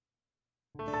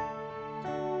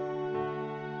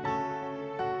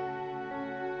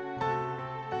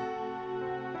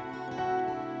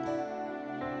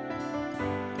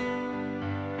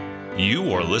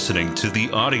You are listening to the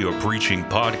audio preaching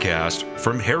podcast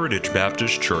from Heritage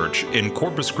Baptist Church in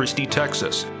Corpus Christi,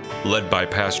 Texas, led by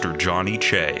Pastor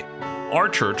Chae. Our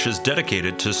church is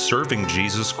dedicated to serving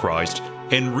Jesus Christ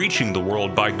and reaching the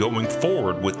world by going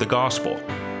forward with the gospel.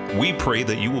 We pray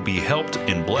that you will be helped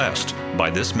and blessed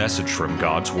by this message from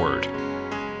God's Word.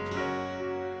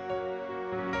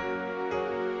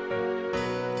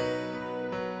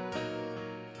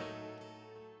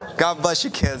 God bless you,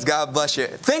 kids. God bless you.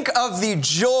 Think of the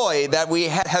joy that we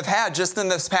have had just in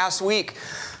this past week.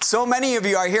 So many of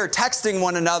you are here texting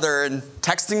one another and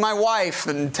texting my wife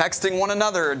and texting one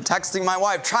another and texting my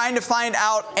wife, trying to find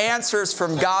out answers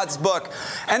from God's book.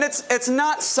 And it's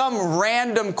not some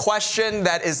random question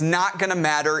that is not going to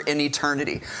matter in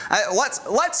eternity.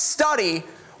 Let's study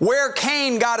where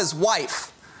Cain got his wife.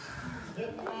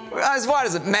 Why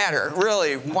does it matter?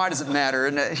 Really, why does it matter?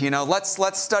 And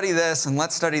let's study this and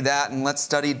let's study that and let's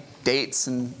study dates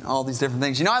and all these different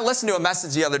things. I listened to a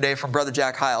message the other day from Brother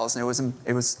Jack Hiles, and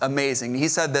it was amazing. He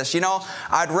said this,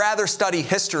 I'd rather study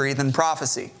history than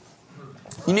prophecy.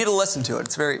 You need to listen to it.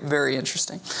 It's very, very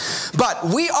interesting. But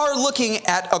we are looking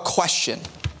at a question.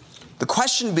 The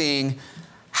question being,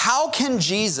 how can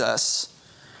Jesus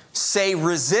say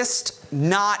resist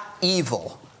not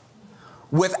evil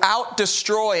without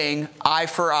destroying eye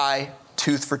for eye,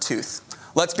 tooth for tooth?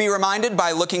 Let's be reminded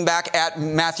by looking back at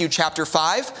Matthew chapter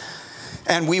 5,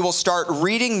 and we will start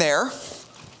reading there.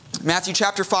 Matthew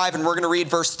chapter 5, and we're going to read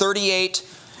verse 38.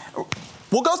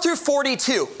 We'll go through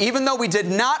 42. Even though we did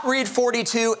not read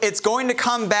 42, it's going to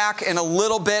come back in a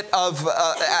little bit of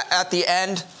at the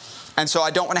end. And so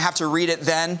I don't want to have to read it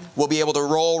then. We'll be able to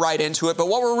roll right into it. But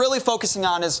what we're really focusing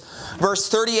on is verse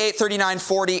 38, 39,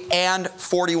 40, and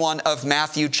 41 of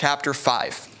Matthew chapter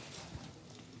 5.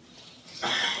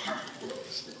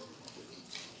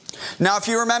 Now, if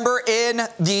you remember in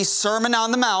the Sermon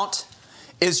on the Mount,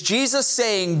 is Jesus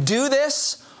saying, do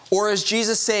this, or is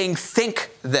Jesus saying, think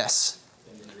this?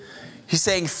 He's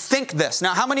saying, think this.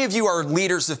 Now, how many of you are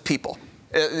leaders of people?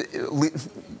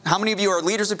 How many of you are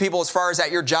leaders of people as far as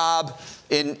at your job,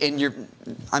 in your,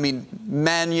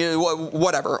 men,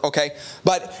 whatever, okay?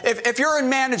 But if you're in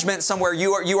management somewhere,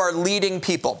 you are leading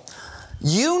people.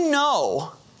 You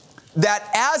know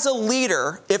that as a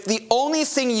leader, if the only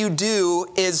thing you do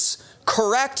is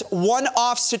correct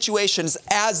one-off situations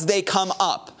as they come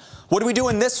up, what do we do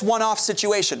in this one-off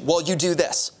situation? Well, you do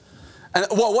this. And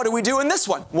well, what do we do in this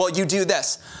one? Well, you do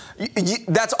this.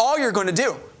 That's all you're going to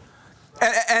do.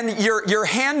 And your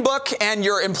handbook and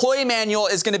your employee manual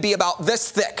is going to be about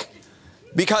this thick.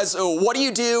 Because what do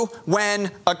you do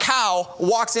when a cow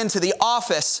walks into the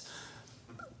office?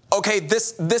 Okay,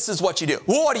 this is what you do.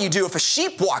 Well, what do you do if a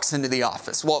sheep walks into the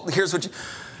office? Well, here's what you...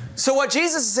 So what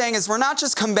Jesus is saying is we're not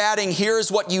just combating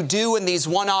here's what you do in these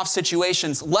one-off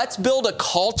situations. Let's build a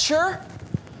culture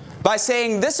by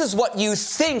saying this is what you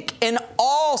think in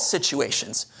all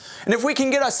situations. And if we can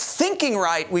get us thinking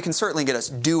right, we can certainly get us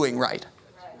doing right.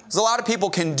 Because a lot of people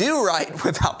can do right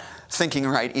without thinking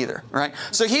right either, right?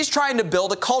 So he's trying to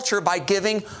build a culture by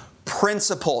giving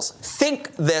principles.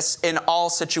 Think this in all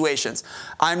situations.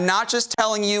 I'm not just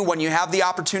telling you when you have the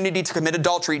opportunity to commit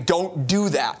adultery, don't do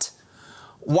that.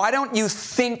 Why don't you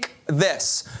think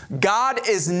this? God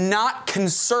is not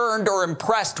concerned or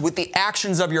impressed with the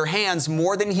actions of your hands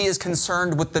more than He is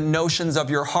concerned with the notions of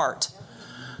your heart.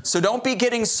 So don't be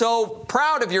getting so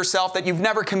proud of yourself that you've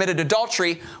never committed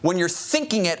adultery when you're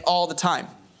thinking it all the time.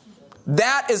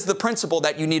 That is the principle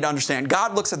that you need to understand.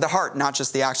 God looks at the heart, not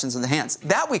just the actions of the hands.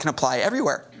 That we can apply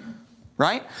everywhere.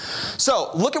 Right?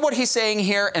 So, look at what he's saying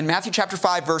here in Matthew chapter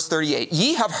 5, verse 38.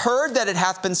 Ye have heard that it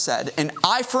hath been said, an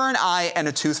eye for an eye and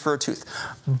a tooth for a tooth.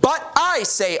 But I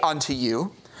say unto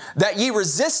you, that ye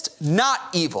resist not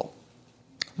evil.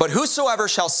 But whosoever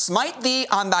shall smite thee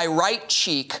on thy right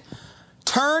cheek,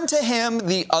 turn to him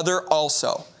the other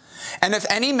also. And if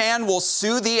any man will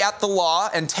sue thee at the law,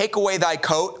 and take away thy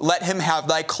coat, let him have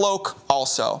thy cloak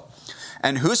also.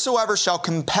 And whosoever shall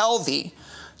compel thee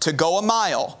to go a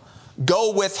mile,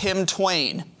 go with him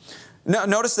twain.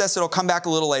 Notice this, it'll come back a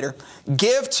little later.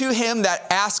 Give to him that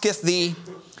asketh thee,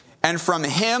 and from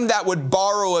him that would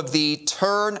borrow of thee,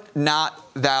 turn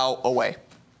not thou away.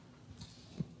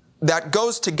 That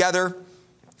goes together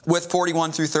with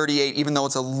 41 through 38, even though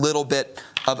it's a little bit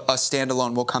of a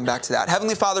standalone. We'll come back to that.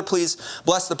 Heavenly Father, please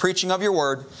bless the preaching of your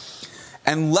word,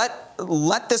 and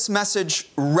let this message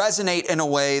resonate in a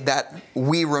way that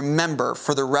we remember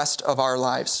for the rest of our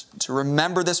lives. To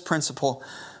remember this principle,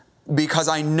 because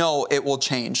I know it will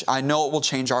change. I know it will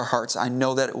change our hearts. I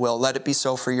know that it will. Let it be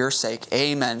so for your sake.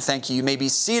 Amen. Thank you. You may be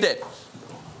seated.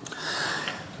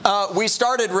 We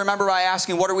started, remember, by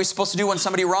asking, what are we supposed to do when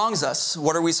somebody wrongs us?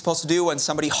 What are we supposed to do when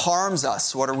somebody harms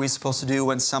us? What are we supposed to do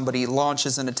when somebody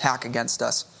launches an attack against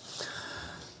us?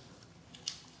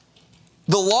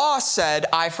 The law said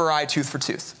eye for eye, tooth for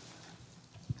tooth.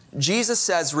 Jesus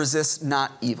says resist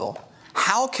not evil.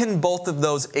 How can both of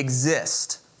those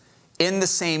exist in the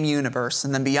same universe?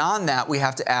 And then beyond that, we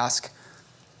have to ask,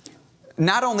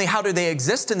 not only how do they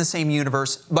exist in the same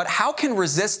universe, but how can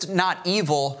resist not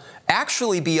evil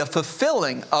actually be a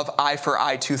fulfilling of eye for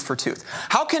eye, tooth for tooth?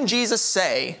 How can Jesus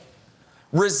say,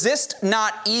 resist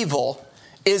not evil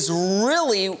is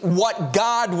really what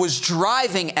God was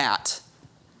driving at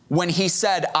when he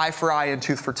said eye for eye and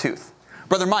tooth for tooth?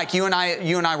 Brother Mike, you and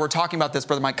I were talking about this.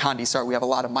 Brother Mike Condi, sorry, we have a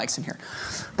lot of mics in here.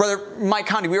 Brother Mike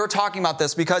Condi, we were talking about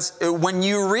this because when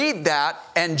you read that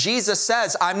and Jesus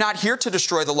says, I'm not here to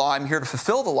destroy the law, I'm here to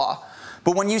fulfill the law.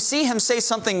 But when you see him say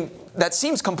something that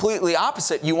seems completely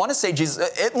opposite, you want to say,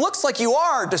 Jesus, it looks like you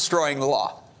are destroying the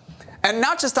law. And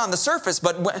not just on the surface,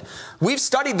 but we've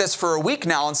studied this for a week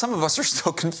now, and some of us are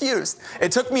still confused.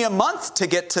 It took me a month to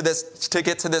get to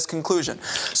this conclusion.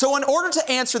 So in order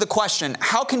to answer the question,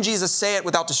 how can Jesus say it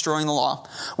without destroying the law?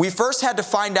 We first had to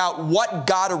find out what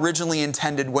God originally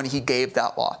intended when he gave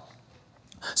that law.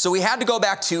 So we had to go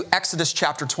back to Exodus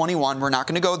chapter 21. We're not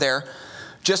going to go there.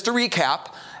 Just to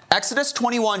recap, Exodus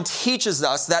 21 teaches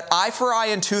us that eye for eye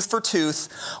and tooth for tooth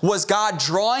was God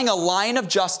drawing a line of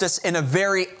justice in a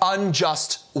very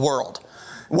unjust world.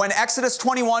 When Exodus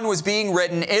 21 was being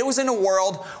written, it was in a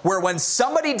world where when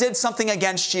somebody did something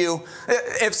against you,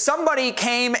 if somebody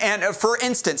came and, for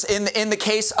instance, in the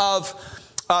case of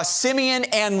Simeon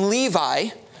and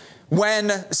Levi,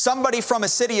 when somebody from a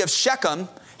city of Shechem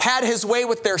had his way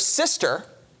with their sister,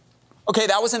 okay,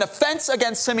 that was an offense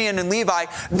against Simeon and Levi.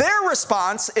 Their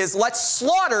response is, let's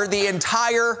slaughter the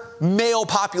entire male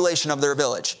population of their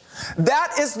village.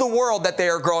 That is the world that they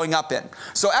are growing up in.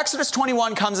 So Exodus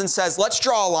 21 comes and says, let's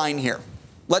draw a line here.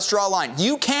 Let's draw a line.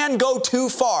 You can go too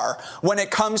far when it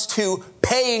comes to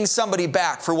paying somebody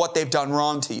back for what they've done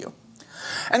wrong to you.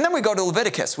 And then we go to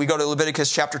Leviticus. We go to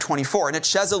Leviticus chapter 24, and it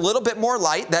sheds a little bit more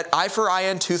light that eye for eye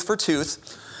and tooth for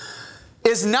tooth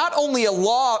is not only a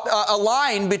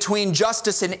line between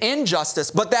justice and injustice,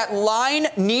 but that line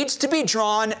needs to be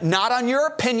drawn not on your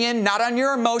opinion, not on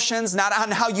your emotions, not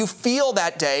on how you feel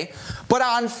that day, but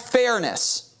on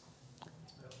fairness.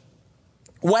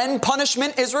 When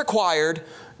punishment is required,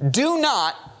 do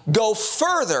not go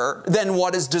further than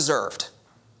what is deserved.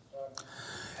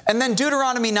 And then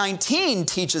Deuteronomy 19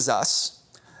 teaches us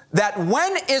that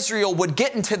when Israel would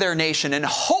get into their nation, and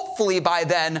hopefully by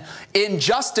then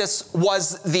injustice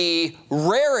was the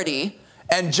rarity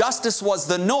and justice was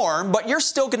the norm, but you're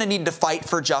still going to need to fight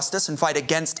for justice and fight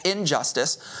against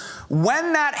injustice.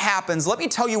 When that happens, let me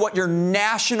tell you what your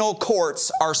national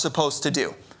courts are supposed to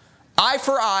do. Eye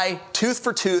for eye, tooth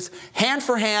for tooth, hand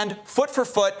for hand, foot for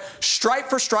foot, stripe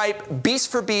for stripe, beast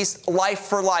for beast, life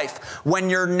for life. When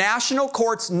your national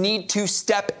courts need to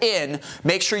step in,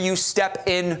 make sure you step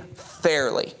in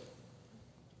fairly.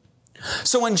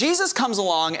 So when Jesus comes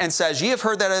along and says, ye have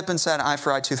heard that it hath been said, eye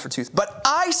for eye, tooth for tooth. But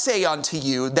I say unto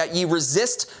you that ye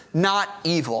resist not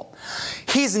evil.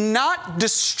 He's not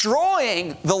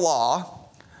destroying the law.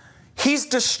 He's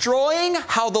destroying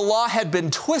how the law had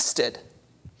been twisted.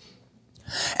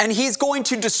 And he's going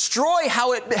to destroy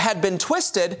how it had been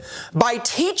twisted by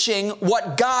teaching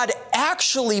what God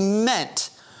actually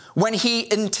meant when he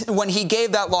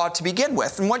gave that law to begin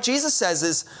with. And what Jesus says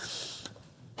is,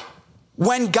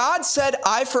 when God said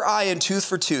eye for eye and tooth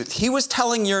for tooth, he was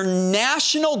telling your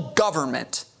national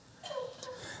government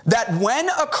that when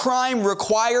a crime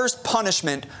requires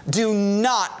punishment, do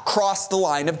not cross the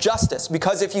line of justice.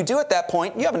 Because if you do at that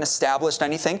point, you haven't established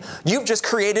anything. You've just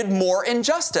created more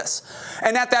injustice.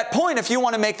 And at that point, if you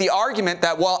want to make the argument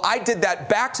that, well, I did that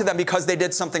back to them because they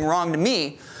did something wrong to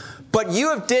me, but you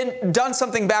have done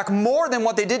something back more than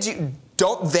what they did to you,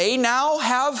 don't they now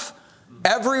have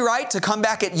every right to come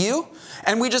back at you?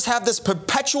 And we just have this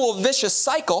perpetual vicious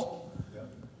cycle.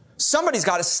 Somebody's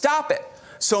got to stop it.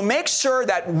 So make sure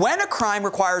that when a crime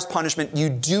requires punishment, you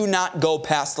do not go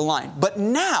past the line. But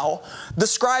now, the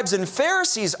scribes and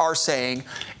Pharisees are saying,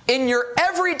 in your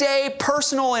everyday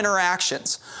personal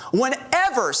interactions,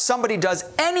 whenever somebody does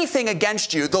anything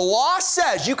against you, the law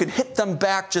says you can hit them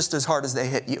back just as hard as they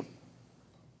hit you.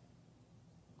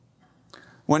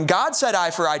 When God said eye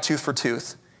for eye, tooth for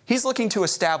tooth, he's looking to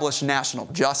establish national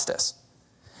justice.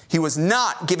 He was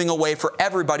not giving a way for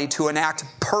everybody to enact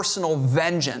personal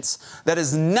vengeance. That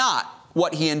is not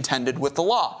what he intended with the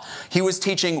law. He was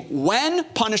teaching when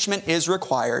punishment is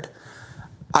required,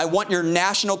 I want your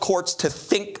national courts to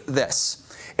think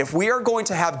this. if we are going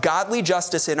to have godly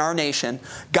justice in our nation,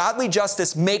 godly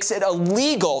justice makes it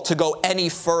illegal to go any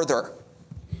further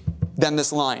than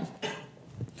this line.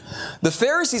 The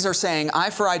Pharisees are saying eye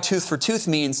for eye, tooth for tooth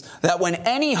means that when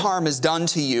any harm is done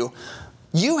to you,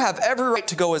 you have every right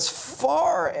to go as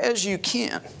far as you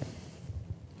can.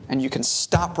 And you can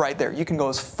stop right there. You can go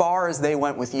as far as they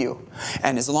went with you.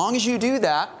 And as long as you do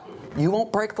that, you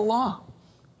won't break the law.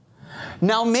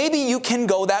 Now, maybe you can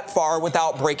go that far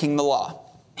without breaking the law.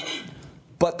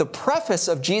 But the preface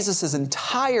of Jesus'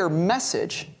 entire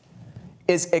message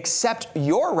is, except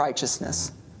your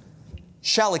righteousness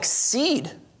shall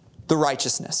exceed the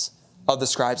righteousness of the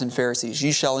scribes and Pharisees.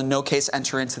 You shall in no case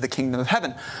enter into the kingdom of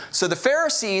heaven. So the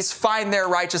Pharisees find their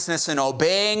righteousness in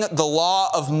obeying the law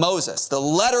of Moses, the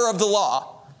letter of the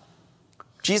law.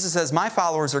 Jesus says, my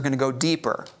followers are going to go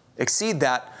deeper, exceed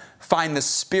that, find the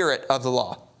spirit of the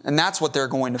law. And that's what they're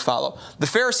going to follow. The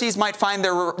Pharisees might find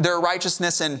their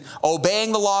righteousness in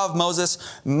obeying the law of Moses.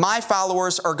 My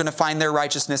followers are going to find their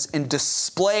righteousness in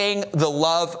displaying the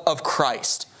love of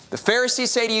Christ. The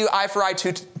Pharisees say to you, eye for eye,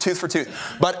 tooth for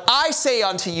tooth. But I say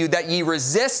unto you that ye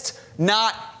resist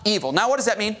not evil. Now, what does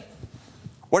that mean?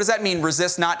 What does that mean,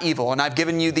 resist not evil? And I've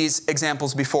given you these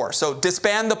examples before. So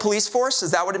disband the police force,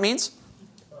 is that what it means?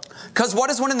 Because what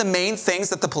is one of the main things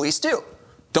that the police do?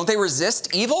 Don't they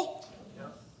resist evil?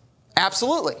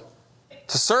 Absolutely.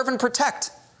 To serve and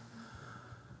protect.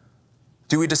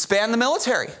 Do we disband the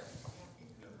military?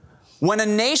 When a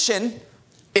nation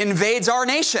invades our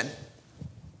nation,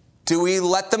 do we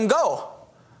let them go?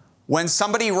 When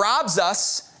somebody robs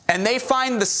us and they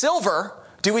find the silver,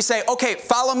 do we say, okay,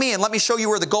 follow me and let me show you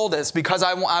where the gold is because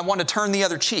I want to turn the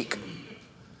other cheek?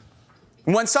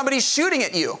 When somebody's shooting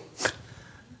at you,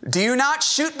 do you not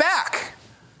shoot back?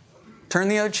 Turn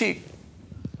the other cheek.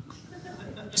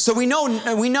 So we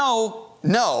know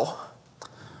no.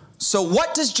 So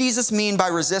what does Jesus mean by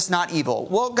resist not evil?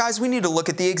 Well, guys, we need to look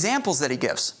at the examples that he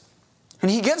gives.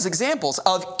 And he gives examples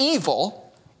of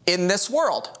evil in this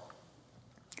world.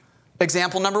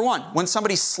 Example number 1, when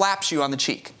somebody slaps you on the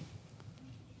cheek.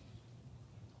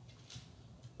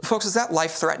 Folks, is that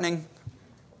life-threatening?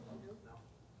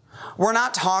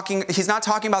 He's not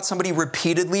talking about somebody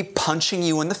repeatedly punching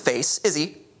you in the face, is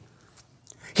he?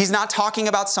 He's not talking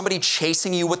about somebody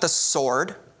chasing you with a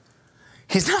sword.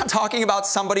 He's not talking about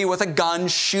somebody with a gun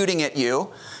shooting at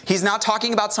you. He's not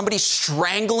talking about somebody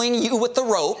strangling you with the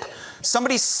rope.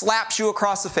 Somebody slaps you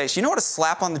across the face. You know what a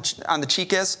slap on the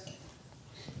cheek is?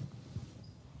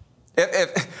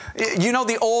 If you know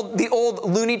the old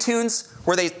Looney Tunes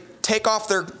where they take off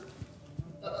their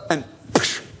and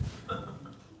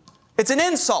it's an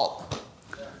insult.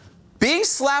 Being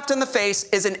slapped in the face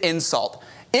is an insult.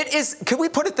 It is, can we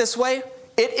put it this way?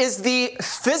 It is the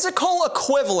physical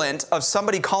equivalent of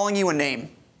somebody calling you a name.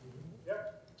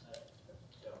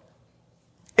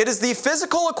 It is the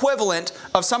physical equivalent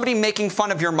of somebody making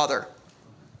fun of your mother.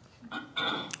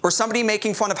 Or somebody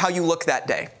making fun of how you look that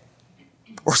day.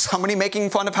 Or somebody making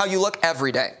fun of how you look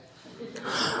every day.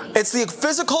 It's the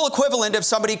physical equivalent of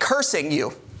somebody cursing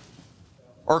you.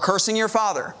 Or cursing your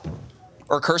father.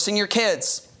 Or cursing your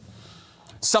kids.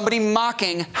 Somebody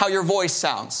mocking how your voice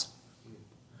sounds.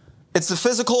 It's the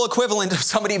physical equivalent of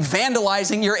somebody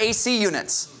vandalizing your AC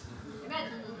units.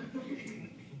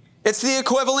 It's the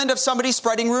equivalent of somebody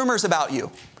spreading rumors about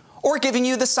you or giving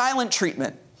you the silent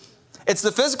treatment. It's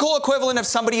the physical equivalent of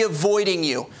somebody avoiding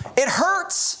you. It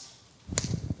hurts.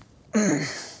 But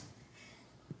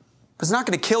it's not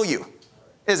going to kill you,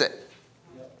 is it?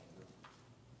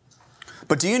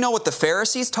 But do you know what the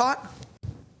Pharisees taught?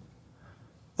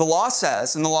 The law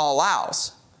says, and the law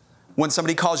allows, when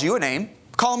somebody calls you a name,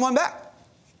 call them one back.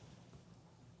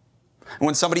 And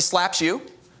when somebody slaps you,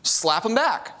 slap them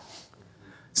back.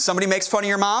 Somebody makes fun of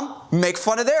your mom, make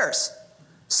fun of theirs.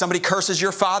 Somebody curses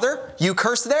your father, you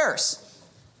curse theirs.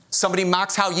 Somebody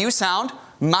mocks how you sound,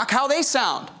 mock how they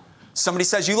sound. Somebody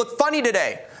says, you look funny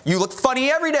today. You look funny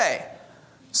every day.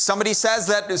 Somebody says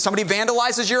that somebody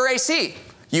vandalizes your AC.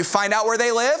 You find out where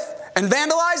they live and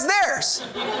vandalize theirs.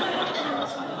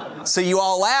 So you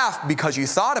all laugh because you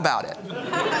thought about it.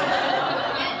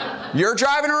 You're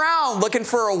driving around looking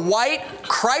for a white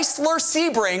Chrysler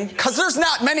Sebring, because there's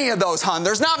not many of those, hon.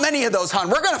 There's not many of those, hon.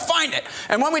 We're going to find it.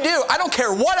 And when we do, I don't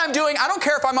care what I'm doing. I don't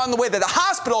care if I'm on the way to the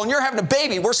hospital and you're having a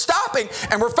baby. We're stopping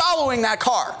and we're following that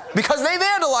car because they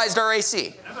vandalized our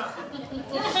AC.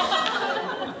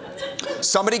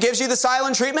 Somebody gives you the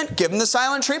silent treatment, give them the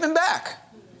silent treatment back.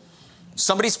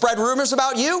 Somebody spread rumors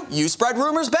about you, you spread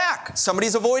rumors back.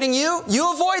 Somebody's avoiding you,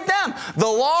 you avoid them. The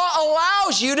law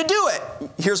allows you to do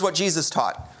it. Here's what Jesus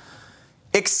taught.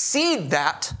 Exceed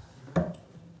that and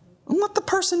let the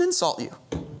person insult you.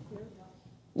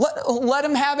 Let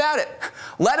him have at it.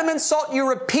 Let him insult you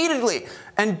repeatedly.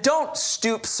 And don't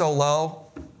stoop so low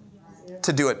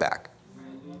to do it back.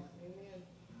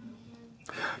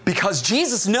 Because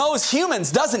Jesus knows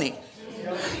humans, doesn't he?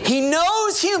 He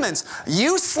knows humans.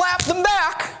 You slap them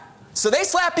back, so they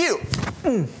slap you.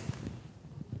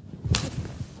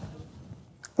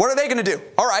 What are they going to do?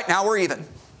 All right, now we're even.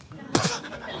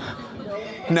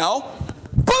 No.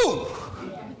 Boom!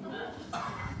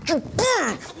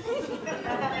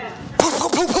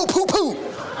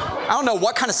 I don't know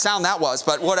what kind of sound that was,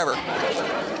 but whatever.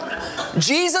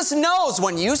 Jesus knows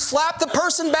when you slap the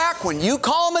person back, when you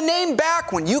call them a name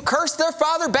back, when you curse their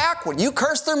father back, when you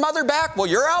curse their mother back, well,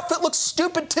 your outfit looks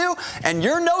stupid too, and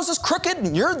your nose is crooked,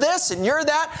 and you're this, and you're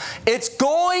that. It's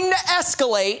going to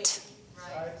escalate.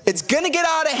 It's going to get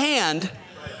out of hand.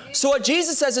 So what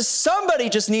Jesus says is somebody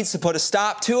just needs to put a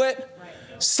stop to it.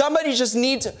 Somebody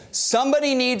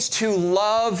needs to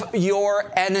love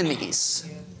your enemies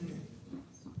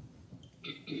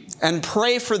and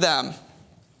pray for them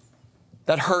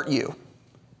that hurt you,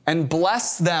 and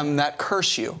bless them that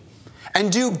curse you,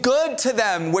 and do good to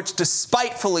them which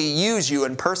despitefully use you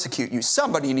and persecute you.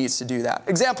 Somebody needs to do that.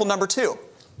 Example number 2.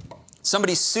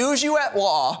 Somebody sues you at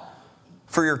law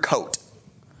for your coat.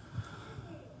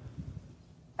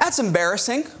 That's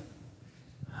embarrassing.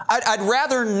 I'd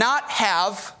rather not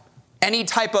have any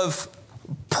type of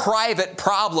private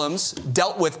problems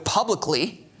dealt with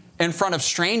publicly in front of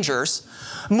strangers.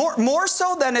 More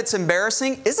so than it's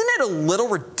embarrassing, isn't it a little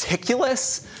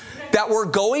ridiculous that we're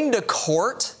going to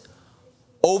court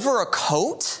over a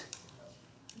coat?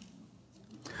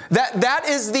 That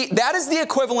is the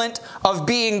equivalent of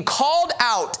being called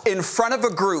out in front of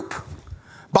a group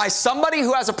by somebody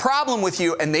who has a problem with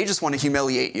you and they just want to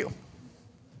humiliate you.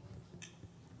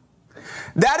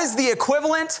 That is the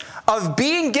equivalent of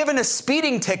being given a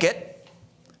speeding ticket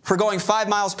for going 5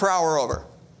 miles per hour over.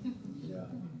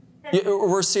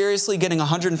 We're seriously getting a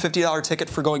 $150 ticket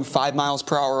for going 5 miles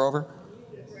per hour over?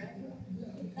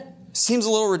 Seems a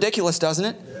little ridiculous, doesn't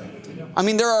it? I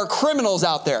mean, there are criminals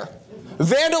out there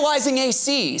vandalizing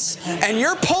ACs, and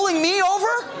you're pulling me over?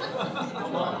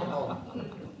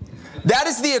 That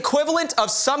is the equivalent of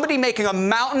somebody making a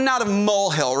mountain out of a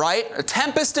molehill, right? A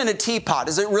tempest in a teapot.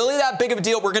 Is it really that big of a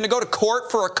deal? We're going to go to court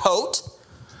for a coat?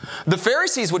 The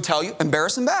Pharisees would tell you,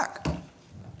 embarrass them back.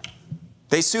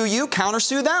 They sue you,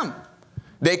 countersue them.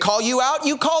 They call you out,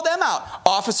 you call them out.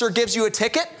 Officer gives you a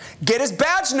ticket, get his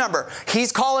badge number.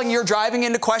 He's calling your driving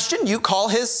into question. You call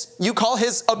his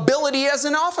ability as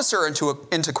an officer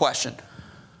into question.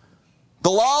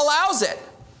 The law allows it.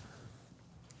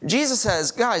 Jesus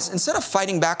says, guys, instead of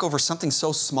fighting back over something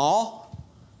so small,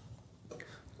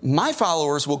 my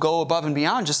followers will go above and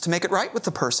beyond just to make it right with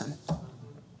the person.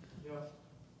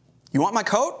 You want my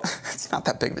coat? It's not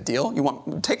that big of a deal.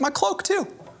 Take my cloak too.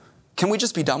 Can we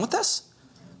just be done with this?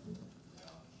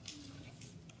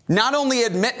 Not only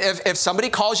admit if somebody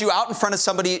calls you out in front of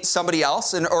somebody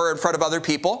else or in front of other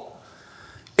people,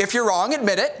 if you're wrong,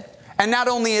 admit it. And not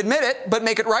only admit it, but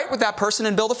make it right with that person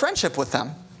and build a friendship with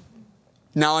them.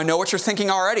 Now I know what you're thinking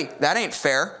already. That ain't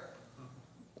fair.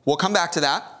 We'll come back to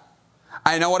that.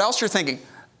 I know what else you're thinking.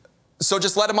 So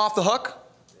just let them off the hook?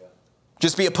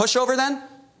 Just be a pushover then?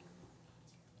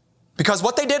 Because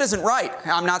what they did isn't right.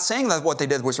 I'm not saying that what they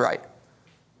did was right.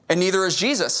 And neither is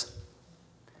Jesus.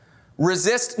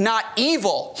 Resist not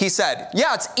evil, he said.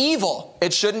 Yeah, it's evil.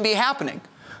 It shouldn't be happening.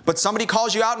 But somebody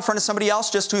calls you out in front of somebody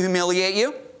else just to humiliate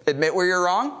you. Admit where you're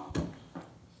wrong.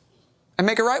 And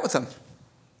make it right with them.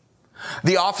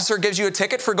 The officer gives you a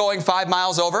ticket for going 5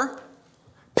 miles over.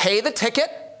 Pay the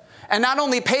ticket. And not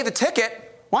only pay the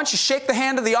ticket, why don't you shake the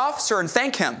hand of the officer and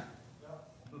thank him?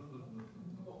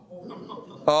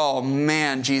 Oh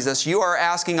man, Jesus, you are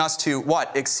asking us to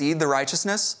what? Exceed the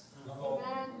righteousness?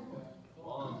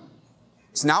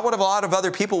 It's not what a lot of other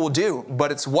people will do, but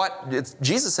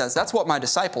Jesus says, that's what my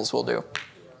disciples will do.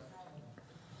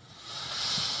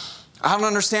 I don't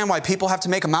understand why people have to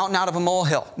make a mountain out of a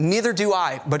molehill. Neither do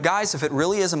I. But guys, if it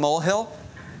really is a molehill,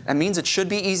 that means it should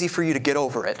be easy for you to get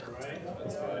over it.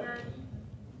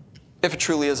 If it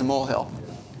truly is a molehill.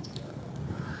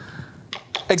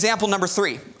 Example number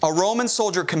 3. A Roman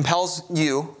soldier compels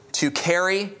you to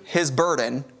carry his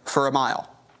burden for a mile.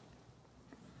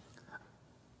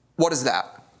 What is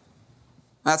that?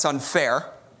 That's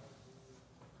unfair.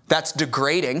 That's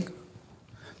degrading.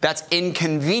 That's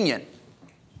inconvenient.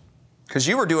 Because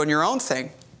you were doing your own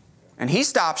thing. And he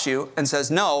stops you and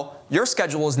says, no, your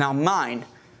schedule is now mine.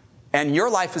 And your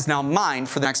life is now mine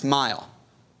for the next mile.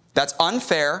 That's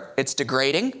unfair. It's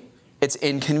degrading. It's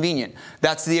inconvenient.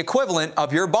 That's the equivalent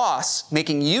of your boss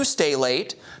making you stay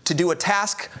late to do a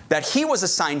task that he was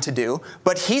assigned to do,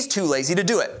 but he's too lazy to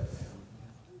do it.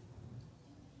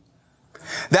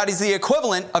 That is the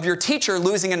equivalent of your teacher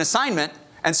losing an assignment,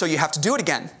 and so you have to do it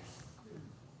again.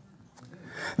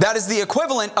 That is the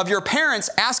equivalent of your parents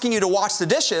asking you to wash the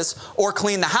dishes or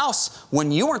clean the house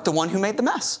when you weren't the one who made the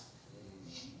mess.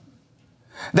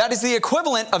 That is the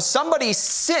equivalent of somebody's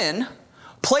sin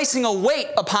placing a weight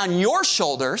upon your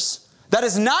shoulders that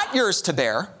is not yours to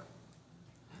bear,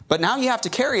 but now you have to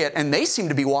carry it, and they seem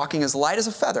to be walking as light as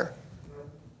a feather.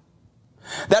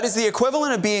 That is the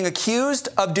equivalent of being accused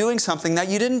of doing something that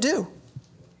you didn't do.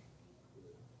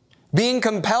 Being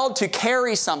compelled to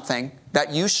carry something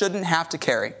that you shouldn't have to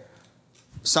carry.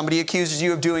 Somebody accuses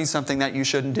you of doing something that you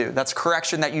shouldn't do. That's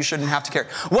correction that you shouldn't have to carry.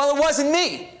 Well, it wasn't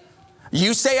me.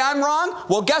 You say I'm wrong?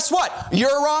 Well, guess what?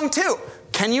 You're wrong too.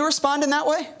 Can you respond in that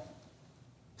way?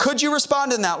 Could you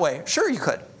respond in that way? Sure you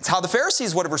could. It's how the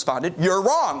Pharisees would have responded. You're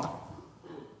wrong.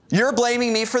 You're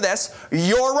blaming me for this.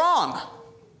 You're wrong.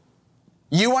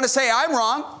 You want to say I'm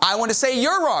wrong. I want to say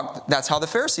you're wrong. That's how the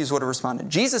Pharisees would have responded.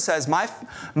 Jesus says,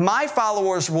 my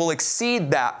followers will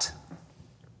exceed that.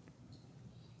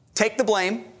 Take the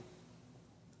blame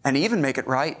and even make it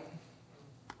right.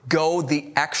 Go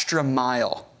the extra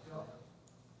mile.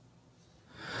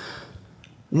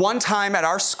 One time at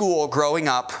our school growing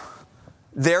up,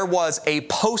 there was a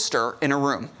poster in a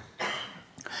room.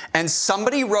 And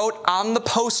somebody wrote on the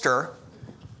poster,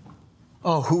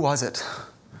 oh, who was it?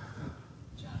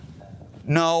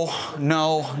 No.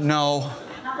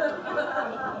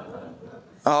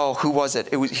 Oh, who was it?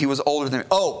 He was older than me.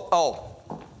 Oh.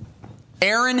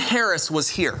 Aaron Harris was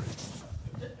here.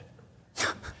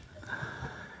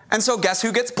 And so guess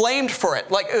who gets blamed for it?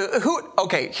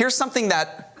 Okay, here's something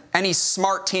that any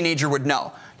smart teenager would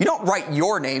know. You don't write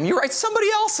your name, you write somebody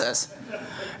else's.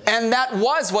 And that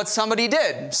was what somebody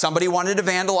did. Somebody wanted to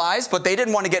vandalize, but they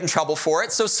didn't want to get in trouble for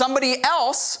it. So somebody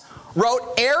else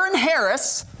wrote Aaron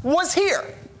Harris was here.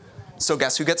 So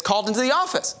guess who gets called into the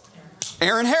office?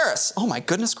 Aaron Harris. Oh my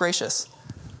goodness gracious.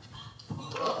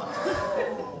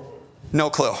 No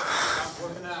clue.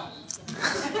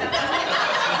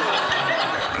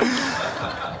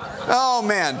 Oh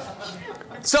man.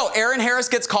 So Aaron Harris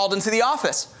gets called into the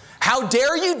office. How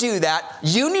dare you do that?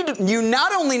 You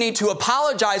not only need to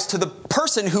apologize to the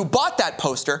person who bought that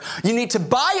poster, you need to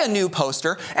buy a new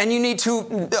poster, and you need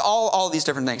to all these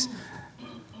different things.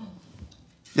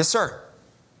 Yes, sir.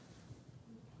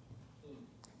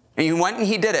 And he went and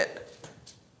he did it,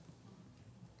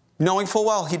 knowing full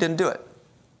well he didn't do it.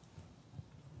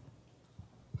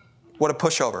 What a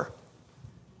pushover.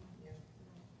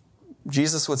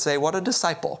 Jesus would say, what a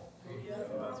disciple.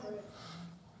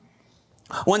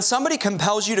 When somebody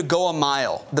compels you to go a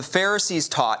mile, the Pharisees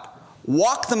taught,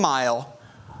 walk the mile,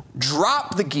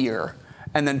 drop the gear,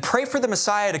 and then pray for the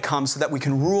Messiah to come so that we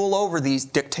can rule over these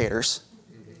dictators.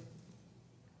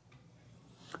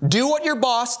 Do what your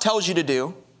boss tells you to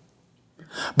do,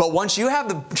 but once you have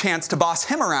the chance to boss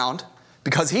him around,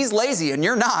 because he's lazy and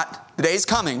you're not, the day's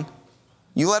coming,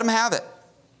 you let him have it.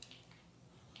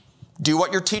 Do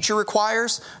what your teacher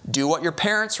requires. Do what your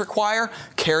parents require.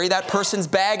 Carry that person's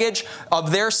baggage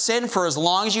of their sin for as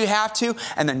long as you have to,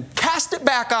 and then cast it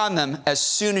back on them as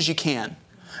soon as you can.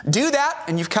 Do that,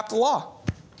 and you've kept the law.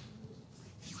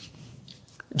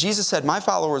 Jesus said, my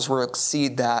followers will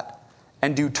exceed that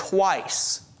and do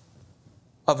twice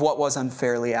of what was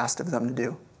unfairly asked of them to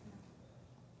do.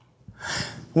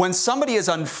 When somebody is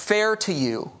unfair to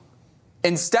you,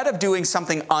 instead of doing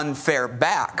something unfair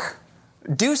back,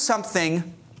 do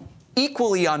something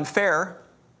equally unfair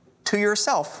to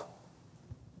yourself.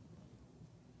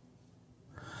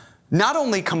 Not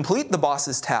only complete the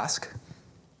boss's task,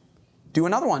 do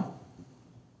another one.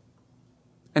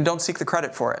 And don't seek the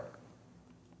credit for it.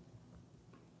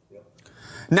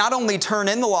 Not only turn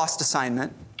in the lost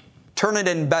assignment, turn it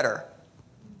in better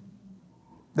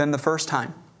than the first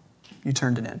time you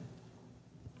turned it in.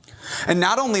 And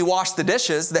not only wash the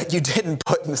dishes that you didn't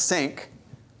put in the sink,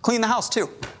 clean the house too.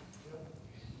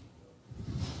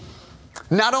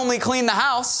 Not only clean the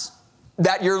house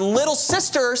that your little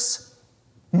sisters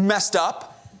messed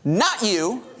up, not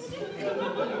you.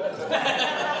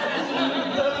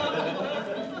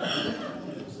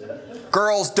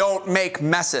 Girls don't make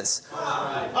messes.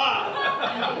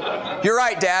 You're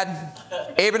right, Dad.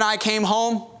 Abe and I came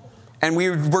home and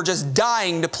we were just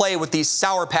dying to play with these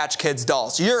Sour Patch Kids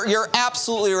dolls. You're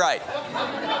absolutely right.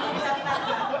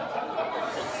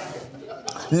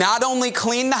 Not only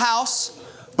clean the house,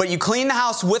 but you clean the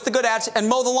house with the good attitude and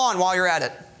mow the lawn while you're at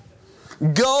it.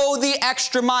 Go the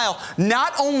extra mile.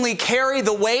 Not only carry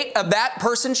the weight of that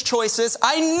person's choices,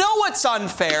 I know it's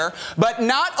unfair, but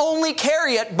not only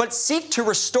carry it, but seek to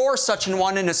restore such an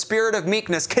one in a spirit of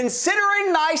meekness,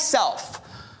 considering thyself,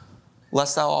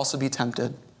 lest thou also be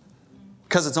tempted.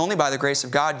 Because it's only by the grace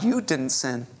of God you didn't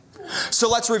sin. So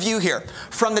let's review here.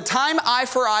 From the time eye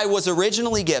for eye was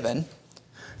originally given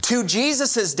to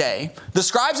Jesus' day, the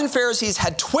scribes and Pharisees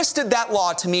had twisted that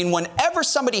law to mean whenever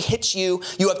somebody hits you,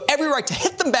 you have every right to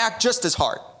hit them back just as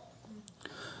hard.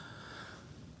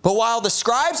 But while the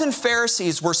scribes and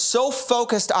Pharisees were so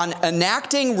focused on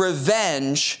enacting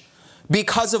revenge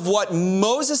because of what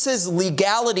Moses'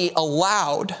 legality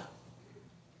allowed,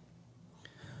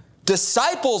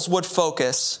 disciples would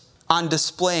focus on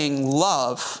displaying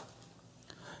love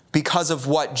because of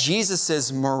what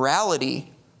Jesus'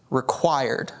 morality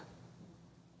required.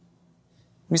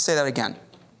 Let me say that again.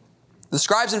 The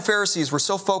scribes and Pharisees were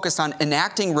so focused on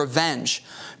enacting revenge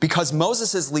because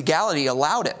Moses' legality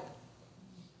allowed it.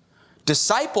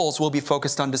 Disciples will be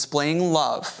focused on displaying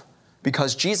love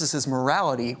because Jesus'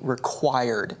 morality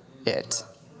required it.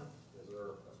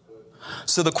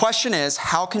 So the question is,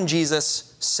 how can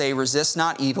Jesus say, resist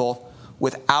not evil,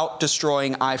 without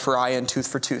destroying eye for eye and tooth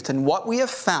for tooth? And what we have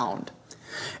found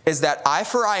is that eye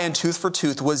for eye and tooth for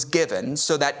tooth was given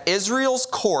so that Israel's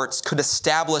courts could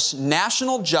establish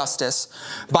national justice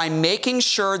by making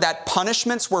sure that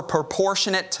punishments were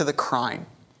proportionate to the crime.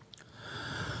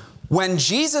 When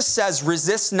Jesus says,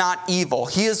 resist not evil,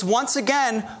 he is once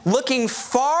again looking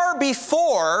far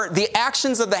before the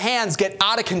actions of the hands get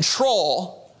out of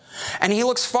control. And he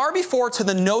looks far before to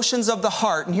the notions of the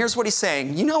heart. And here's what he's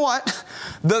saying. You know what?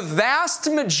 The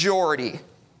vast majority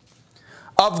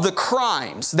of the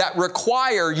crimes that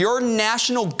require your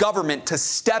national government to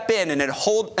step in and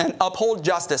uphold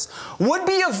justice would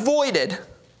be avoided.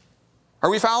 Are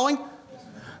we following?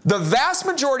 The vast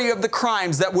majority of the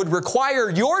crimes that would require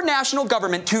your national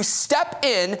government to step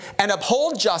in and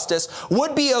uphold justice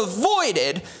would be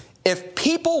avoided if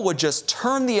people would just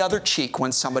turn the other cheek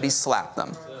when somebody slapped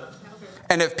them.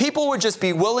 And if people would just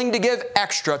be willing to give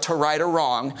extra to right a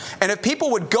wrong, and if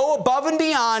people would go above and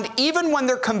beyond even when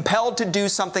they're compelled to do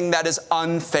something that is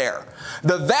unfair.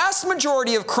 The vast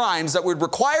majority of crimes that would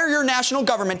require your national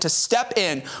government to step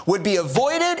in would be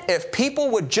avoided if people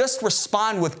would just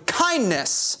respond with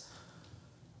kindness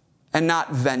and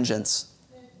not vengeance.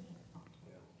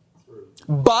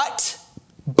 But,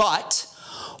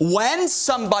 when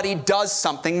somebody does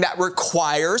something that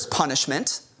requires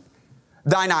punishment,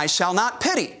 thine eye shall not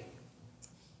pity.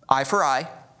 Eye for eye,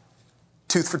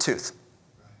 tooth for tooth.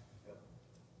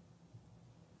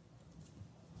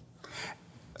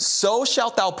 So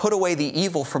shalt thou put away the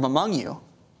evil from among you,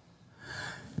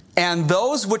 and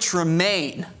those which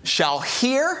remain shall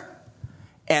hear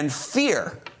and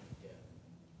fear.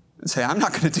 And say, I'm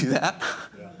not going to do that,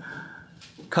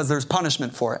 because there's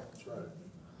punishment for it.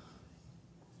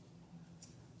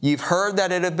 You've heard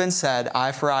that it had been said,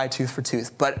 eye for eye, tooth for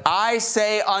tooth. But I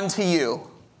say unto you,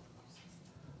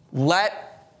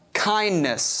 let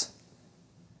kindness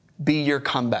be your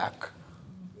comeback.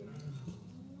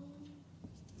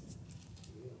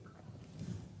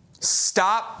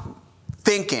 Stop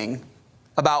thinking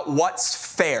about what's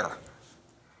fair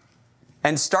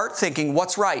and start thinking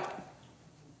what's right.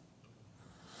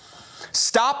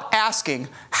 Stop asking,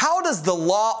 how does the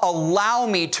law allow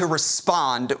me to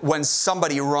respond when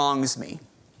somebody wrongs me?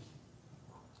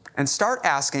 And start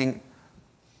asking,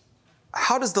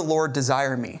 how does the Lord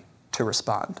desire me to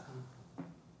respond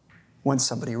when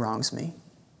somebody wrongs me?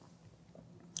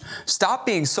 Stop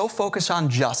being so focused on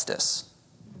justice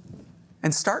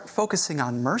and start focusing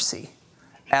on mercy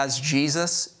as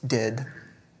Jesus did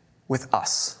with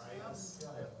us.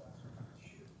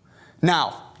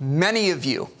 Now, many of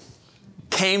you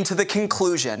came to the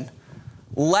conclusion,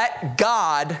 let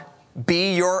God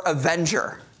be your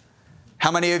avenger.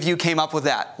 How many of you came up with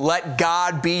that? Let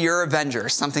God be your avenger,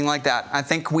 something like that. I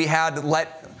think we had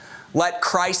let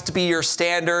Christ be your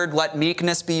standard, let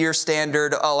meekness be your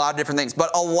standard, a lot of different things.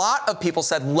 But a lot of people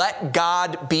said, let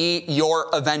God be your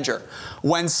avenger.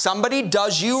 When somebody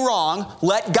does you wrong,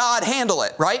 let God handle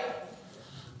it, right?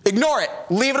 Ignore it.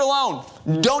 Leave it alone.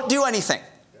 Don't do anything.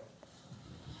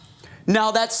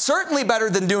 Now, that's certainly better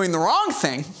than doing the wrong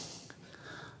thing,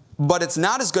 but it's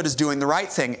not as good as doing the right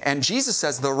thing. And Jesus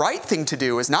says the right thing to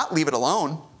do is not leave it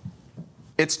alone.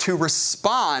 It's to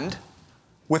respond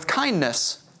with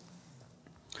kindness.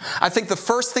 I think the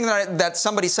first thing that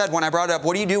somebody said when I brought it up,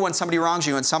 what do you do when somebody wrongs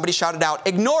you? And somebody shouted out,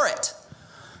 ignore it.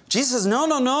 Jesus says,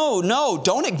 no,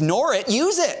 don't ignore it.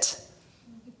 Use it.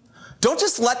 Don't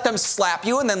just let them slap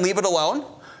you and then leave it alone.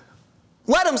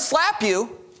 Let them slap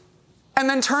you. and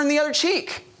then turn the other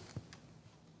cheek.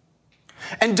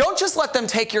 And don't just let them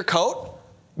take your coat.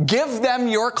 Give them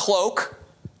your cloak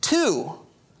too.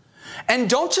 And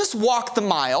don't just walk the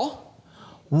mile.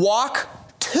 Walk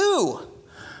two.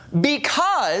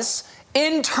 Because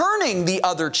in turning the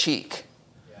other cheek,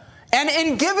 and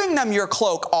in giving them your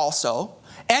cloak also,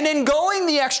 and in going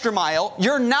the extra mile,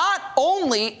 you're not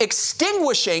only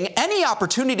extinguishing any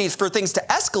opportunities for things to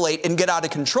escalate and get out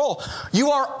of control,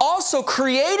 you are also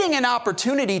creating an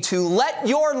opportunity to let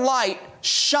your light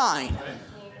shine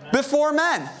before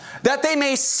men, that they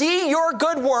may see your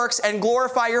good works and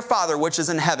glorify your Father which is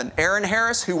in heaven. Aaron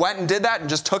Harris, who went and did that and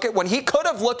just took it, when he could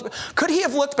he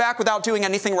have looked back without doing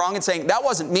anything wrong and saying, that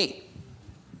wasn't me?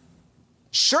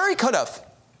 Sure, he could have.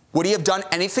 Would he have done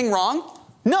anything wrong?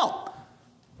 No.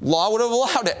 Law would have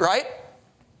allowed it, right?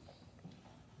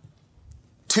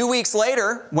 2 weeks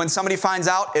later, when somebody finds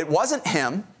out it wasn't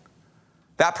him,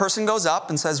 that person goes up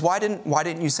and says, why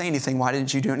didn't you say anything? Why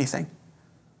didn't you do anything?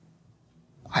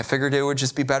 I figured it would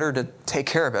just be better to take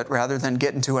care of it rather than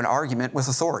get into an argument with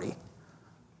authority.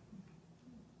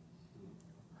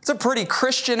 It's a pretty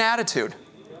Christian attitude.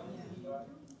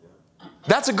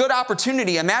 That's a good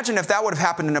opportunity. Imagine if that would have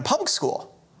happened in a public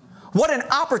school. What an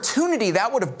opportunity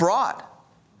that would have brought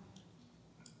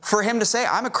for him to say,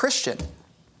 I'm a Christian.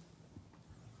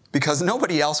 Because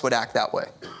nobody else would act that way.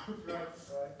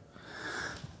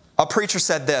 A preacher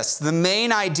said this, the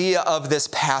main idea of this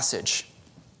passage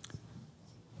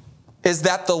is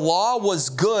that the law was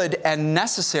good and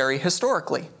necessary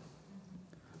historically,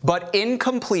 but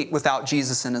incomplete without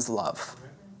Jesus and his love.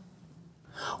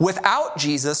 Without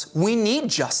Jesus, we need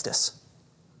justice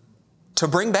to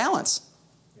bring balance.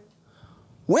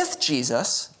 With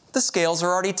Jesus, the scales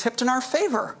are already tipped in our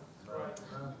favor.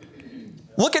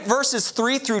 Look at verses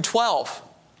 3 through 12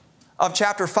 of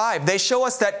chapter 5. They show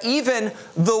us that even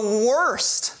the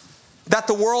worst that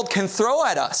the world can throw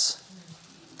at us,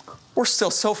 we're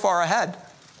still so far ahead.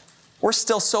 We're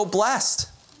still so blessed.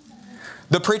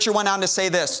 The preacher went on to say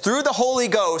this, through the Holy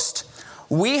Ghost,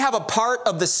 we have a part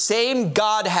of the same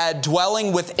Godhead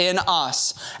dwelling within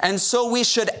us. And so we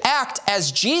should act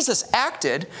as Jesus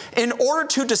acted in order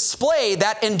to display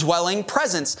that indwelling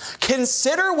presence.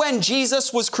 Consider when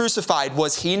Jesus was crucified.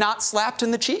 Was he not slapped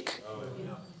in the cheek?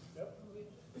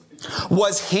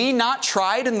 Was he not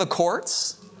tried in the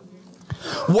courts?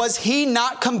 Was he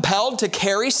not compelled to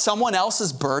carry someone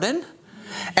else's burden?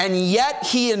 And yet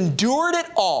he endured it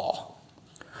all.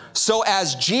 So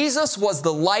as Jesus was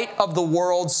the light of the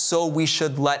world, so we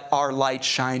should let our light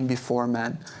shine before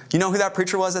men. You know who that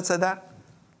preacher was that said that?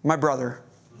 My brother.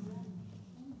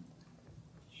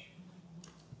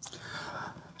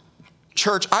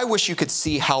 Church, I wish you could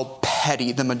see how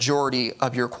petty the majority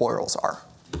of your quarrels are.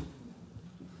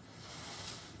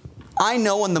 I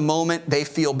know in the moment they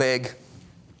feel big.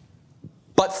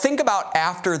 But think about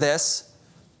after this.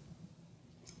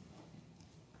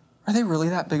 Are they really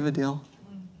that big of a deal?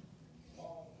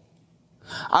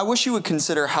 I wish you would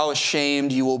consider how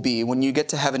ashamed you will be when you get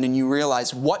to heaven and you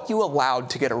realize what you allowed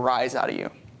to get a rise out of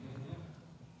you.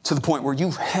 To the point where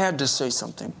you had to say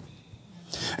something.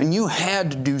 And you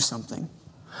had to do something.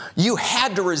 You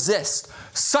had to resist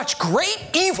such great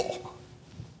evil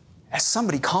as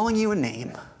somebody calling you a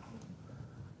name.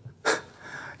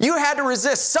 You had to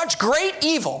resist such great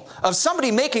evil of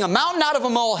somebody making a mountain out of a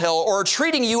molehill or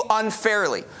treating you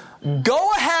unfairly.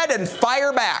 Go ahead and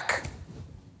fire back.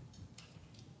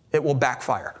 It will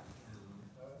backfire.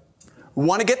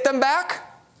 Want to get them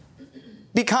back?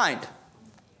 Be kind.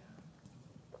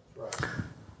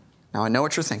 Now I know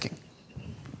what you're thinking.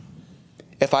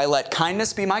 If I let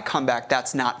kindness be my comeback,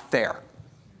 that's not fair.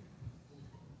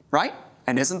 Right?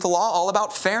 And isn't the law all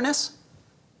about fairness?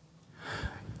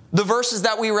 The verses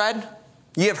that we read,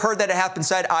 ye have heard that it hath been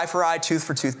said, eye for eye, tooth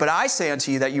for tooth. But I say unto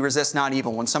you that you resist not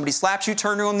evil. When somebody slaps you,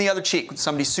 turn to him the other cheek. When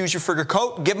somebody sues you for your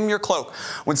coat, give him your cloak.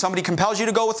 When somebody compels you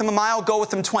to go with them a mile, go with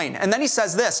them twain. And then he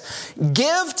says this,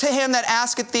 give to him that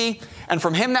asketh thee, and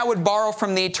from him that would borrow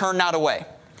from thee, turn not away.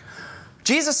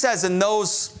 Jesus says in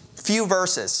those few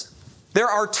verses, there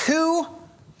are two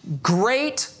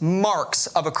great marks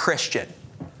of a Christian.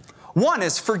 One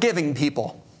is forgiving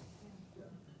people.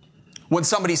 When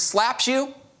somebody slaps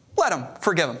you, let them,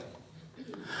 forgive them.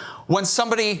 When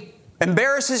somebody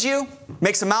embarrasses you,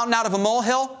 makes a mountain out of a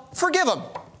molehill, forgive them.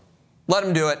 Let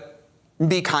them do it and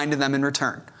be kind to them in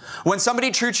return. When somebody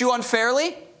treats you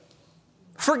unfairly,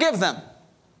 forgive them.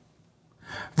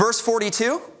 Verse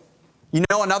 42, you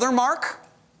know another mark?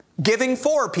 Giving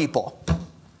for people.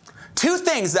 Two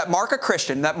things that mark a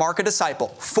Christian, that mark a disciple.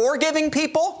 Forgiving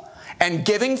people and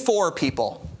giving for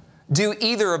people. Do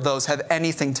either of those have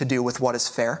anything to do with what is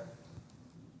fair?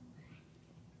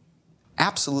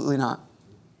 Absolutely not.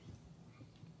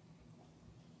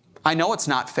 I know it's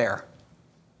not fair.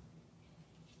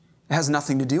 It has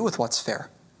nothing to do with what's fair.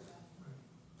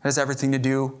 It has everything to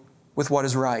do with what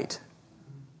is right.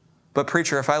 But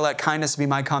preacher, if I let kindness be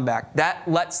my comeback, that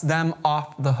lets them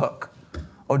off the hook.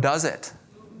 Oh, does it?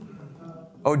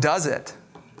 Oh, does it?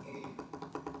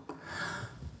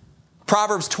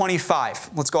 Proverbs 25.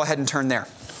 Let's go ahead and turn there.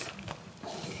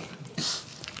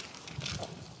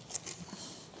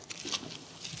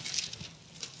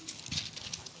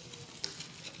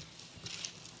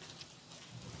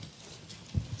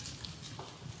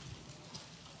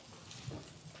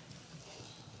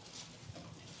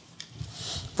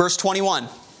 Verse 21.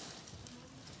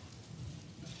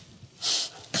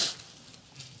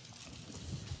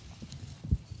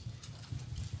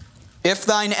 If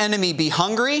thine enemy be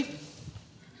hungry,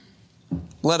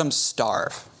 let him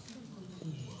starve.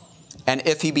 And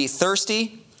if he be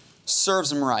thirsty,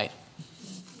 serves him right.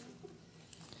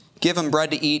 Give him bread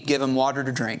to eat, give him water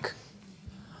to drink.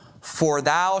 For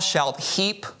thou shalt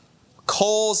heap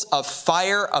coals of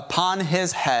fire upon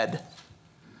his head,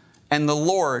 and the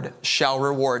Lord shall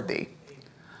reward thee.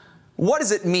 What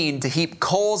does it mean to heap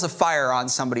coals of fire on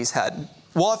somebody's head?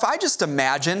 Well, if I just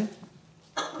imagine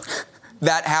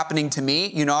that happening to me,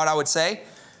 you know what I would say?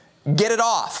 Get it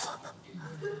off.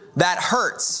 That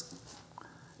hurts.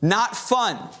 Not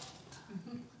fun.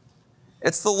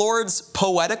 It's the Lord's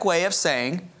poetic way of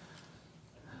saying,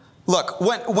 look,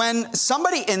 when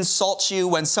somebody insults you,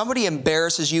 when somebody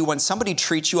embarrasses you, when somebody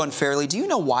treats you unfairly, do you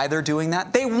know why they're doing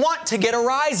that? They want to get a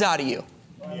rise out of you.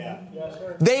 Yeah. Yes,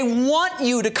 sir. They want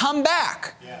you to come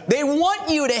back. Yeah. They want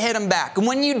you to hit them back. And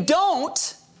when you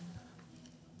don't,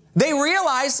 they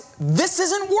realize this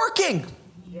isn't working.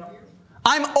 Yeah.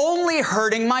 I'm only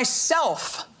hurting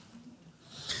myself.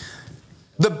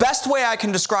 The best way I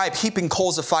can describe heaping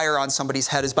coals of fire on somebody's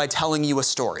head is by telling you a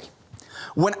story.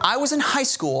 When I was in high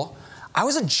school, I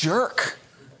was a jerk.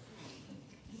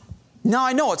 Now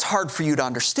I know it's hard for you to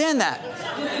understand that.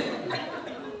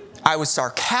 I was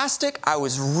sarcastic. I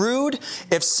was rude.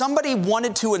 If somebody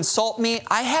wanted to insult me,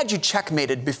 I had you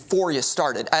checkmated before you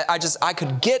started. I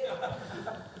could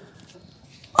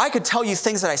tell you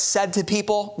things that I said to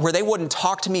people where they wouldn't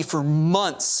talk to me for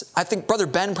months. I think Brother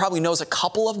Ben probably knows a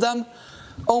couple of them.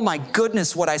 Oh my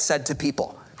goodness, what I said to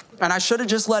people. And I should have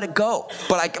just let it go.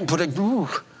 But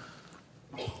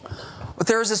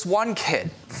there was this one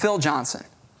kid, Phil Johnson.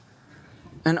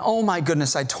 And oh my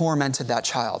goodness, I tormented that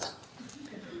child.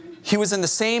 He was in the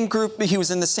same group. He was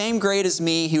in the same grade as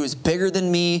me. He was bigger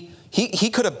than me.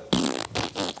 He could have,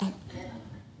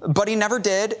 but he never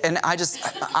did. And I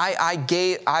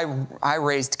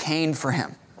raised Cain for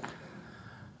him.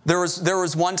 There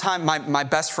was one time, my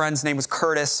best friend's name was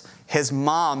Curtis. His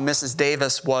mom, Mrs.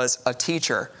 Davis, was a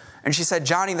teacher. And she said,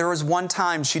 Johnny, there was one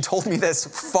time, she told me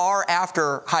this far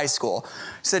after high school.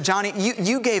 She said, Johnny,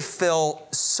 you gave Phil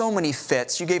so many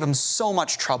fits. You gave him so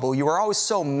much trouble. You were always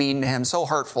so mean to him, so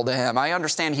hurtful to him. I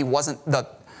understand he wasn't the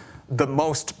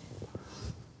most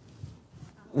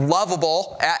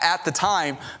lovable at the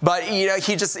time, but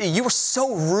you were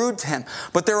so rude to him.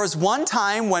 But there was one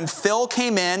time when Phil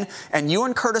came in and you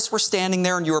and Curtis were standing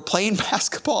there and you were playing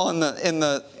basketball in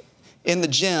the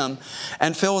gym,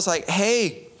 and Phil was like,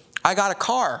 hey, I got a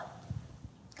car.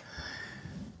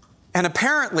 And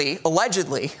apparently,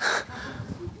 allegedly,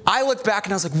 I looked back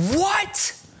and I was like,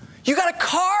 what? You got a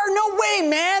car? No way,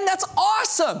 man. That's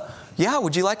awesome. Yeah,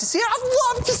 would you like to see it?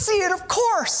 I'd love to see it, of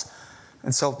course.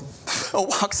 And so Phil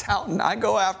walks out and I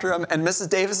go after him. And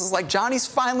Mrs. Davis is like, Johnny's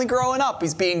finally growing up.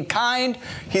 He's being kind.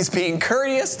 He's being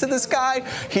courteous to this guy.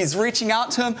 He's reaching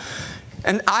out to him.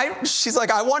 And she's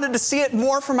like, I wanted to see it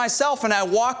more for myself. And I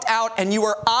walked out and you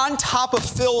were on top of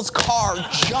Phil's car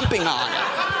jumping on it.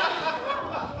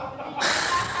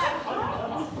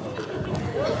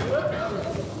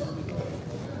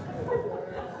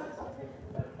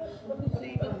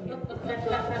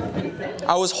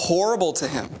 I was horrible to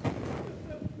him.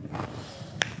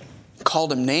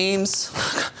 Called him names.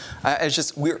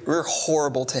 We're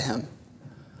horrible to him.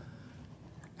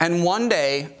 And one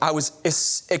day, I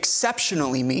was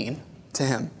exceptionally mean to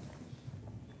him.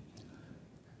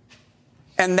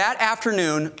 And that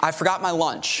afternoon, I forgot my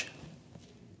lunch.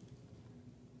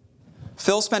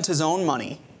 Phil spent his own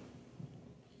money,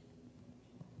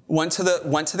 went to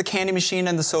the candy machine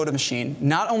and the soda machine,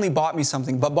 not only bought me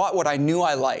something, but bought what he knew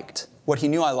I liked,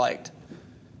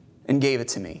 and gave it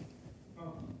to me.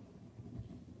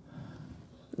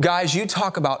 Guys, you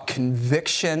talk about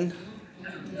conviction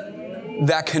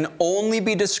that can only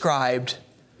be described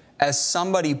as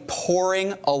somebody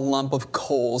pouring a lump of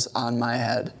coals on my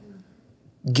head.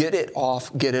 Get it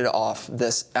off, get it off.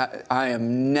 I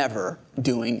am never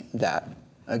doing that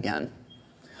again.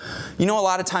 You know, a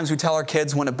lot of times we tell our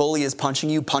kids when a bully is punching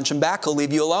you, punch him back, he'll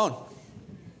leave you alone.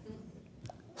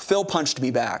 Phil punched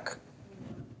me back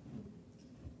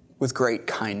with great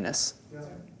kindness.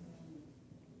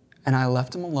 And I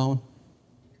left him alone.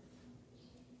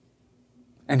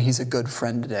 And he's a good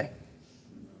friend today.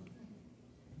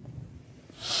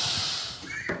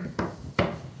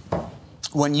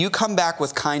 When you come back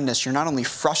with kindness, you're not only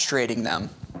frustrating them,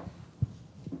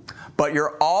 but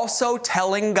you're also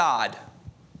telling God,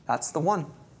 that's the one.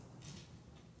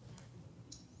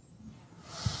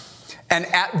 And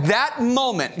at that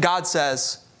moment, God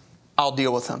says, I'll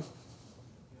deal with him.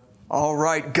 All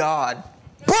right, God,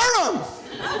 burn him!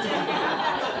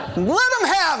 Let him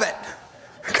have it!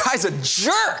 The guy's a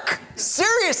jerk.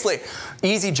 Seriously.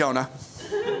 Easy, Jonah.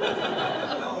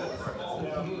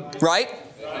 Right?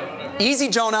 Easy,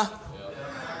 Jonah.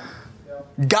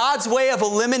 God's way of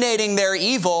eliminating their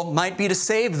evil might be to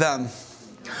save them.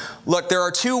 Look, there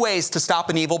are two ways to stop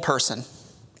an evil person.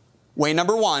 Way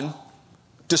number one,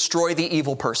 destroy the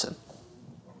evil person.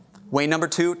 Way number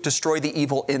two, destroy the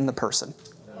evil in the person.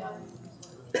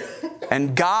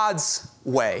 And God's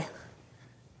way,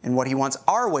 and what he wants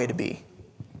our way to be,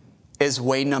 is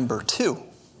way number two.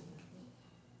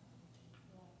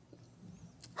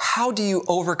 How do you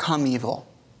overcome evil?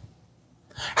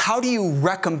 How do you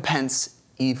recompense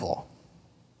evil?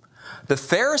 The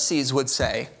Pharisees would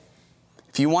say,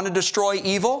 if you want to destroy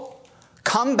evil,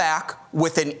 come back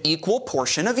with an equal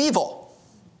portion of evil.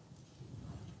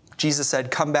 Jesus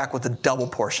said, come back with a double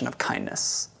portion of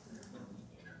kindness.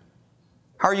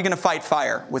 How are you going to fight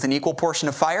fire? With an equal portion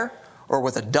of fire or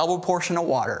with a double portion of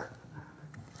water?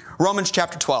 Romans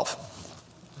chapter 12.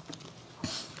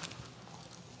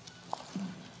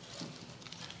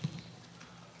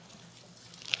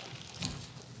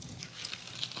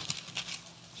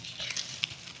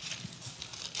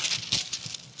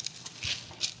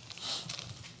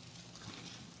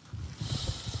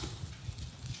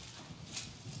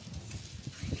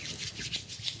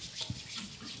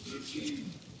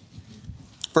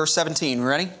 Verse 17,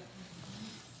 ready?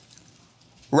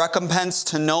 Recompense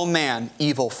to no man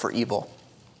evil for evil.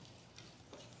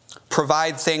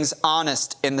 Provide things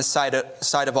honest in the sight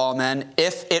of all men,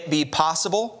 if it be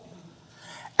possible.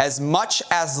 As much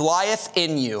as lieth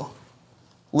in you,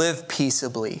 live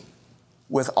peaceably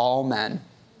with all men.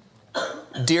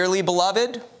 Dearly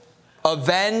beloved,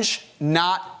 avenge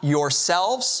not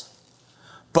yourselves,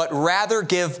 but rather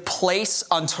give place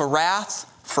unto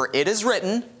wrath, for it is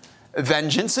written,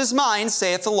 vengeance is mine,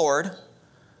 saith the Lord,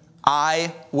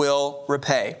 I will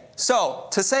repay. So,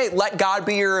 to say, let God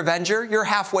be your avenger, you're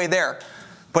halfway there.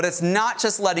 But it's not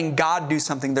just letting God do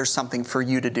something, there's something for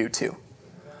you to do too.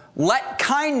 Let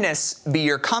kindness be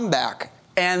your comeback,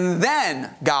 and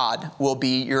then God will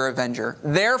be your avenger.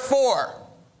 Therefore,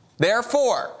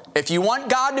 if you want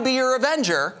God to be your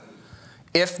avenger,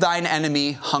 if thine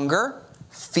enemy hunger,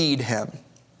 feed him.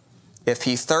 If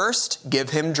he thirst, give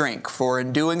him drink, for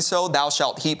in doing so thou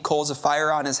shalt heap coals of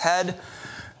fire on his head.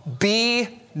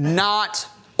 Be not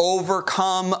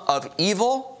overcome of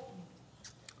evil,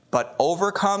 but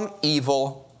overcome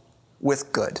evil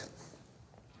with good.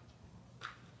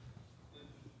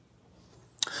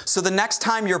 So the next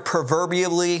time you're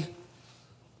proverbially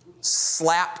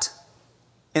slapped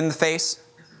in the face,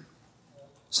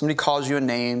 somebody calls you a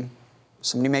name,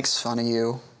 somebody makes fun of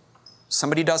you,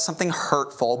 somebody does something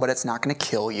hurtful, but it's not going to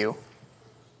kill you.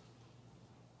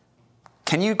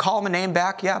 Can you call them a name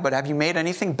back? Yeah, but have you made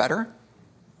anything better?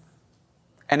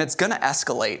 And it's going to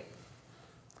escalate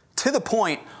to the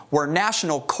point where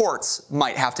national courts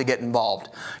might have to get involved.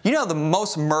 You know, the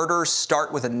most murders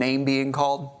start with a name being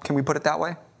called. Can we put it that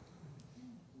way?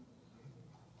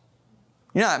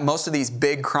 You know that most of these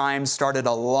big crimes started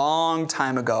a long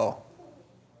time ago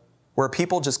where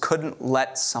people just couldn't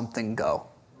let something go.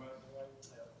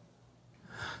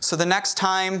 So the next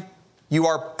time you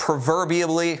are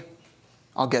proverbially,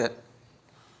 I'll get it,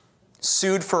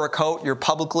 sued for a coat, you're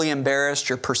publicly embarrassed,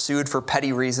 you're pursued for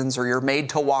petty reasons, or you're made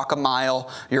to walk a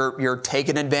mile, you're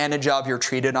taken advantage of, you're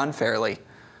treated unfairly.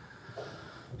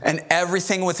 And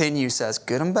everything within you says,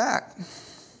 get them back.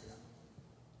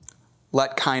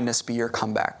 Let kindness be your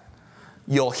comeback.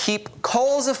 You'll heap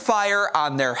coals of fire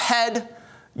on their head,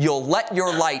 you'll let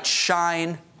your light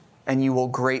shine, and you will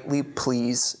greatly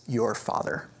please your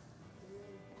Father.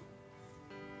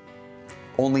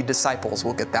 Only disciples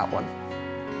will get that one.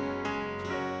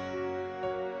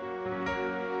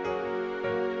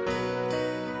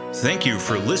 Thank you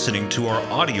for listening to our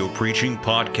audio preaching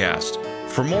podcast.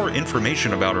 For more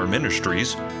information about our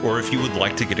ministries, or if you would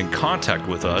like to get in contact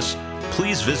with us,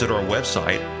 please visit our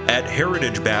website at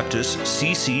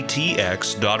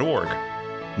heritagebaptistcctx.org.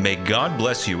 May God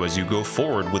bless you as you go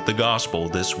forward with the gospel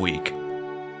this week.